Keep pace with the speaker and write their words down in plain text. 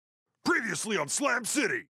Previously on Slam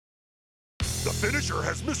City. The finisher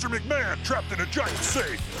has Mr. McMahon trapped in a giant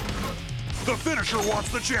safe. The finisher wants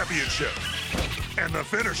the championship. And the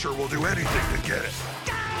finisher will do anything to get it.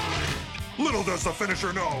 Little does the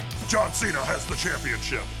finisher know, John Cena has the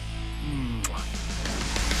championship.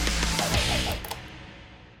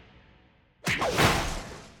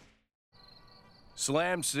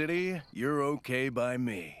 Slam City, you're okay by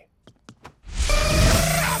me.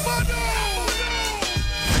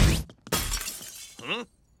 Huh?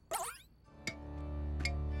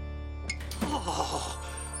 Oh,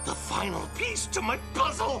 the final piece to my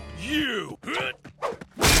puzzle! You! Ow!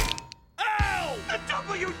 The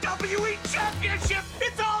WWE Championship!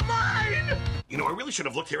 It's all mine! You know, I really should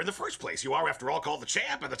have looked here in the first place. You are, after all, called the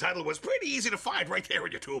champ, and the title was pretty easy to find right there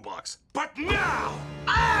in your toolbox. But now,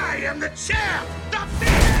 I am the champ! The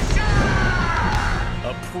finisher!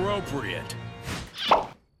 Appropriate.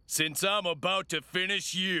 Since I'm about to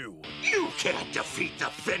finish you. You can't defeat the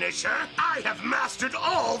finisher! I have mastered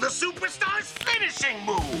all the superstar's finishing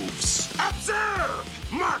moves! Observe!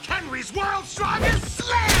 Mark Henry's world's strongest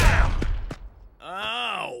slam!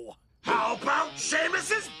 Ow! How about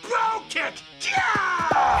Sheamus's bro kick?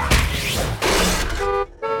 Yeah!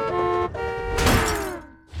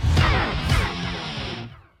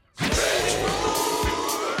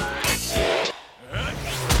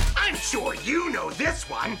 I'm sure you know this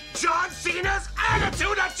one. John Cena's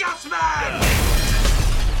attitude adjustment!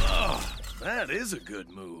 That is a good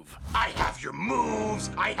move. I have your moves,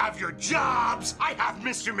 I have your jobs, I have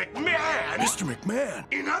Mr. McMahon! Mr. McMahon!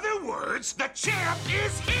 In other words, the champ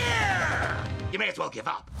is here! You may as well give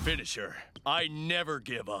up. Finisher, I never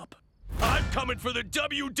give up. I'm coming for the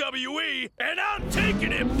WWE, and I'm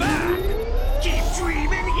taking it back! Keep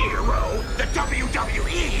dreaming, hero! The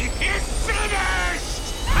WWE is finished!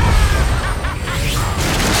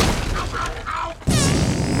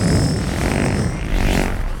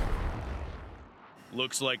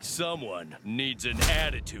 Looks like someone needs an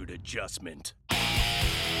attitude adjustment.